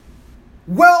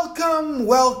Welcome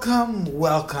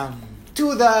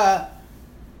to the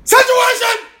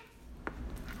situation!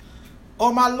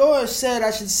 Or my lord said I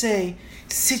should say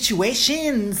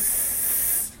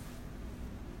situations.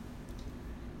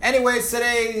 Anyways,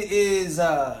 today is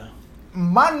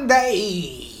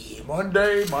Monday.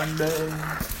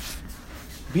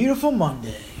 Beautiful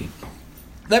Monday.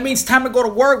 That means time to go to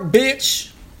work, bitch.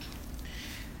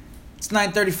 It's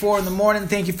 9:34 in the morning.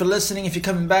 Thank you for listening. If you're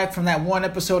coming back from that one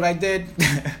episode I did,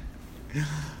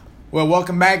 well,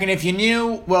 welcome back. And if you're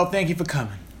new, well, thank you for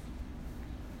coming.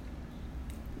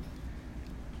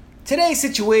 Today's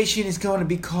situation is going to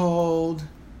be called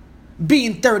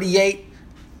being 38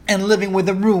 and living with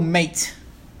a roommate.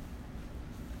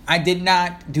 I did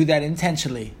not do that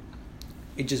intentionally.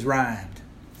 It just rhymed.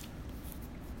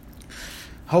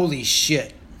 Holy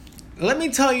shit. Let me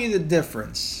tell you the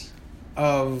difference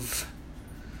of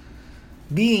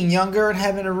being younger and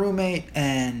having a roommate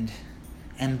and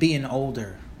being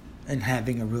older and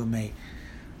having a roommate.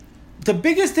 The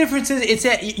biggest difference is it's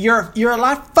that you're a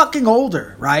lot fucking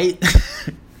older, right?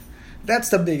 That's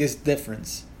the biggest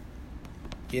difference.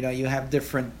 You know, you have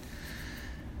different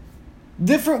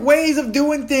ways of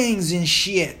doing things and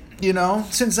shit, you know?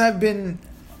 Since I've been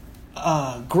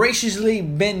graciously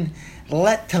been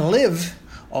let to live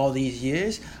all these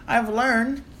years, I've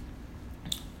learned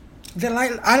that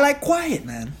I like quiet,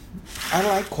 man. I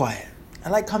like quiet. I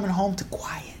like coming home to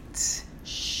quiet.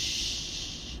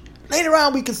 Shh. Later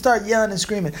on, we can start yelling and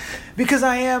screaming. Because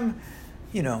I am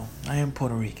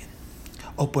Puerto Rican.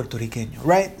 O Puerto Riqueño,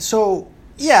 right? So,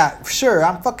 yeah, sure,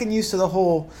 I'm fucking used to the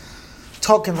whole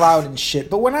talking loud and shit.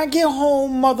 But when I get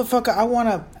home, motherfucker, I want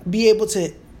to be able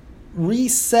to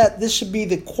reset. This should be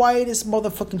the quietest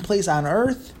motherfucking place on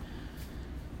earth.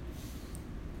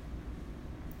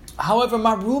 However,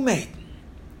 my roommate,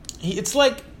 it's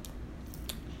like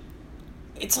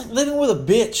living with a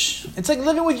bitch. It's like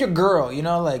living with your girl, you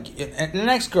know, like an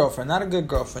ex-girlfriend, not a good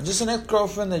girlfriend, just an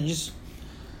ex-girlfriend that just,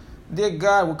 dear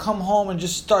God, would come home and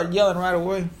just start yelling right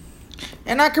away.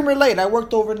 And I can relate. I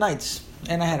worked overnights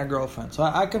and I had a girlfriend, so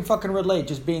I can fucking relate.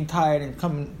 Just being tired and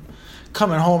coming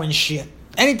home and shit.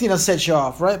 Anything to set you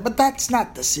off, right? But that's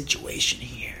not the situation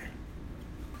here.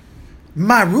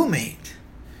 My roommate,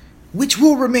 which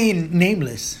will remain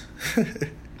nameless.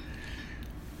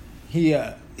 He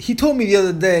told me the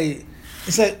other day,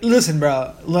 it's like, listen,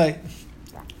 bro, like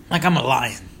I'm a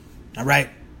lion, all right?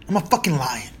 I'm a fucking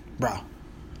lion, bro,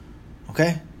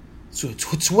 okay? So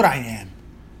it's what I am,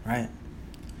 right?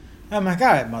 I'm like, all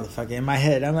right, motherfucker, in my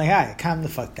head, I'm like, all right, calm the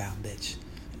fuck down, bitch.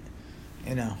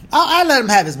 You know, I let him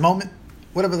have his moment,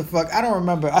 whatever the fuck. I don't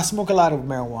remember. I smoke a lot of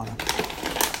marijuana.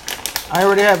 I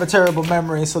already have a terrible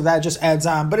memory, so that just adds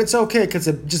on. But it's okay, because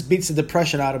it just beats the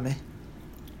depression out of me.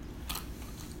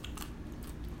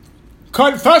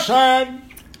 Confession!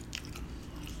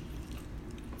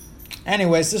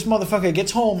 Anyways, this motherfucker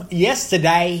gets home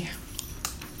yesterday.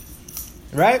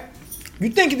 Right? You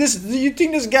think this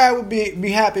guy would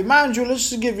be happy? Mind you, let's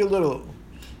just give you a little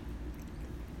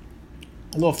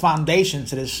foundation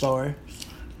to this story.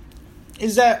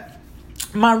 Is that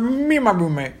me and my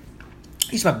roommate,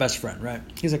 he's my best friend, right?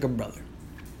 He's like a brother.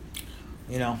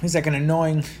 You know, he's like an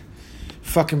annoying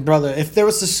fucking brother. If there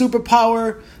was a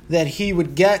superpower that he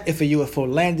would get if a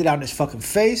UFO landed on his fucking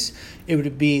face, it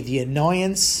would be the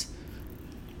annoyance.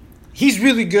 He's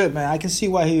really good, man. I can see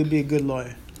why he would be a good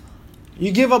lawyer.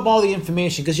 You give up all the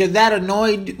information because you're that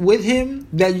annoyed with him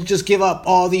that you just give up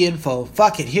all the info.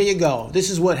 Fuck it, here you go. This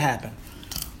is what happened.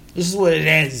 This is what it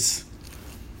is.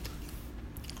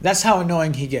 That's how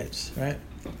annoying he gets, right?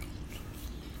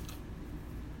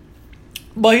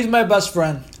 But he's my best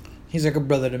friend. He's like a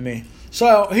brother to me.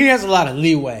 So he has a lot of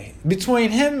leeway. Between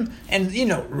him and, you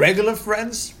know, regular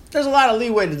friends, there's a lot of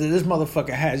leeway that this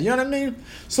motherfucker has. You know what I mean?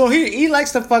 So he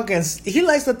likes to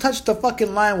touch the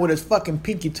fucking line with his fucking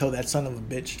pinky toe, that son of a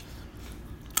bitch.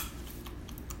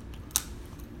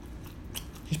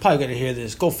 He's probably gonna hear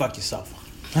this. Go fuck yourself.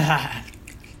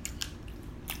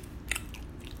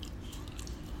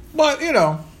 But, you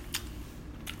know,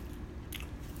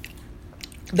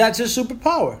 that's his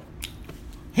superpower.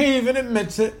 He even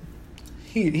admits it.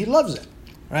 He loves it,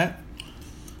 right?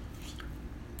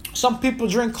 Some people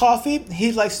drink coffee.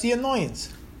 He likes the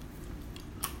annoyance.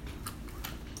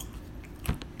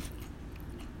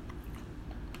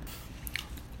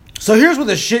 So here's where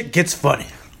the shit gets funny.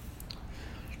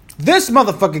 This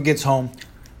motherfucker gets home.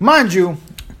 Mind you,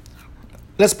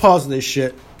 let's pause this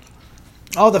shit.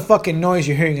 All the fucking noise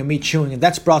you're hearing of me chewing, and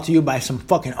that's brought to you by some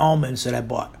fucking almonds that I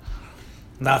bought.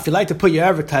 Now, if you like to put your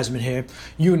advertisement here,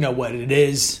 you know what it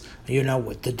is. You know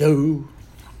what to do.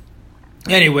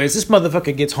 Anyways, this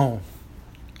motherfucker gets home.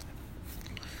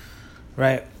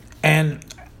 right? And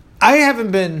I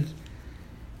haven't been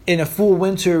in a full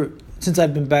winter since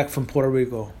I've been back from Puerto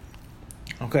Rico.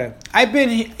 Okay, I've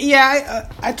been,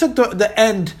 I took the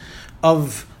end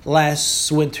of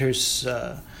last winter's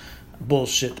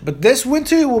bullshit, but this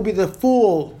winter will be the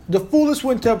fullest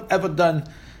winter I've ever done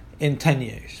in 10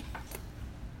 years.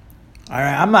 All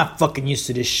right, I'm not fucking used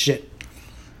to this shit.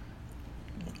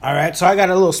 All right, so I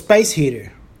got a little space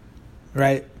heater,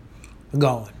 right,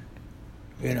 going.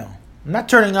 You know, I'm not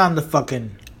turning on the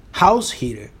fucking house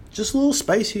heater, just a little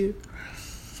space heater.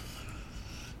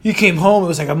 You came home, it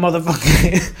was like a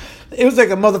motherfucking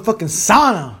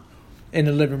sauna in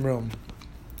the living room.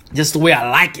 Just the way I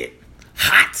like it.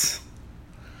 Hot.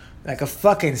 Like a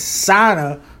fucking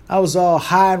sauna. I was all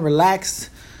high and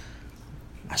relaxed.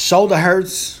 My shoulder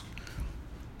hurts.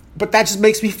 But that just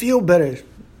makes me feel better.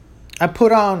 I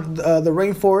put on the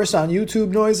rainforest on YouTube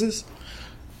noises.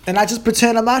 And I just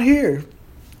pretend I'm out here.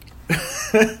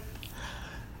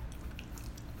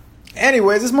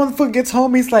 Anyways, this motherfucker gets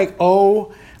home. He's like,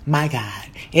 oh my God,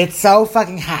 it's so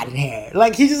fucking hot in here.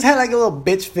 Like, he just had like a little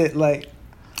bitch fit. Like,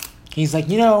 he's like,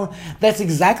 that's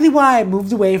exactly why I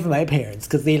moved away from my parents,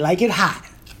 because they like it hot.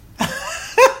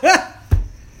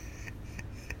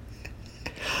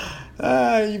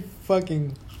 You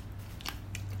fucking...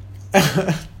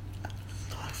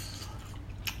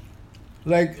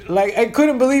 Like I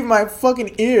couldn't believe my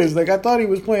fucking ears. Like, I thought he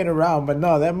was playing around, but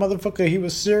no, that motherfucker, he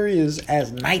was serious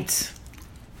as night.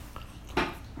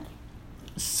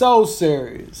 So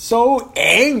serious, so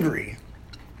angry.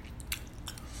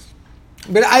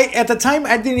 But at the time,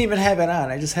 I didn't even have it on.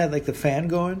 I just had like the fan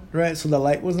going, right? So the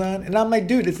light was on. And I'm like,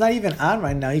 dude, it's not even on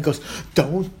right now. He goes,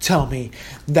 don't tell me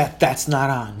that's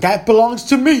not on. That belongs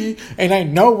to me, and I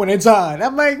know when it's on.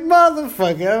 I'm like,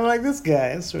 motherfucker. I'm like, this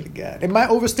guy, I swear to God. Am I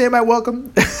overstaying my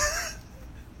welcome?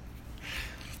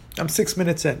 I'm 6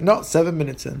 minutes in. No, 7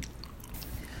 minutes in.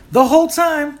 The whole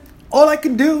time, all I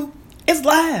can do is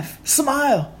laugh,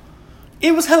 smile.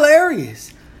 It was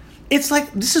hilarious. It's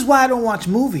like, this is why I don't watch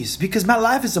movies, because my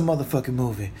life is a motherfucking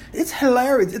movie. It's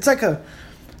hilarious. It's like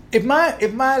if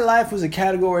my life was a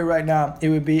category right now, it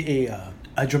would be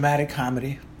a dramatic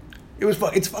comedy.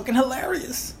 It's fucking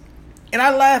hilarious. And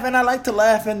I laugh, and I like to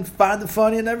laugh and find the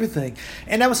funny and everything.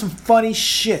 And that was some funny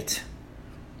shit.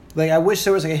 Like, I wish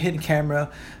there was like a hidden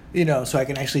camera, so I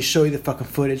can actually show you the fucking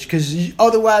footage, because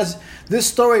otherwise this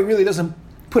story really doesn't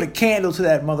put a candle to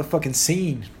that motherfucking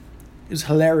scene. It was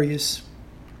hilarious.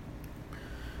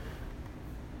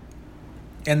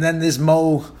 And then this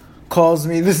Mo calls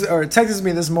me or texts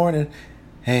me this morning.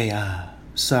 Hey,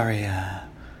 sorry,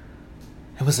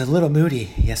 it was a little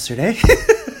moody yesterday. I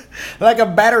feel like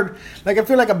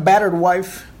a battered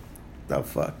wife. The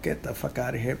fuck, get the fuck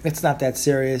out of here. It's not that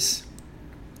serious.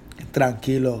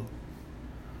 Tranquilo.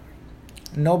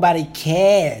 Nobody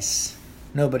cares.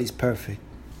 Nobody's perfect.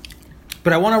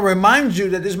 But I want to remind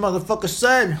you that this motherfucker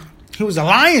said he was a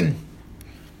lion.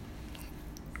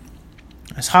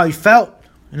 That's how he felt.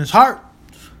 In his heart.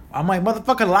 I'm like,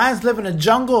 motherfucking lions live in the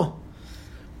jungle.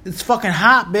 It's fucking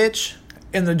hot, bitch.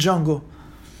 In the jungle.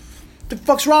 What the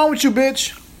fuck's wrong with you,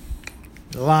 bitch?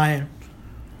 Lion.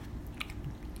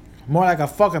 More like a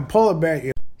fucking polar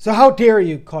bear. So how dare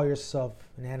you call yourself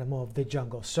an animal of the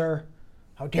jungle, sir?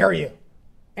 How dare you?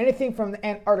 Anything from the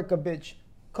Antarctica, bitch.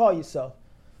 Call yourself.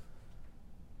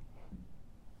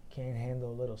 Can't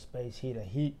handle a little space heater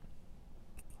heat.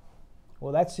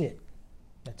 Well, that's it.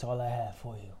 That's all I have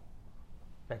for you.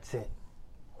 That's it.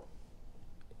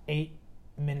 8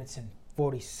 minutes and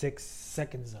 46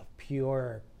 seconds of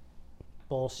pure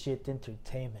bullshit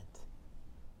entertainment.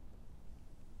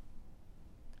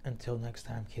 Until next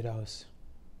time, kiddos.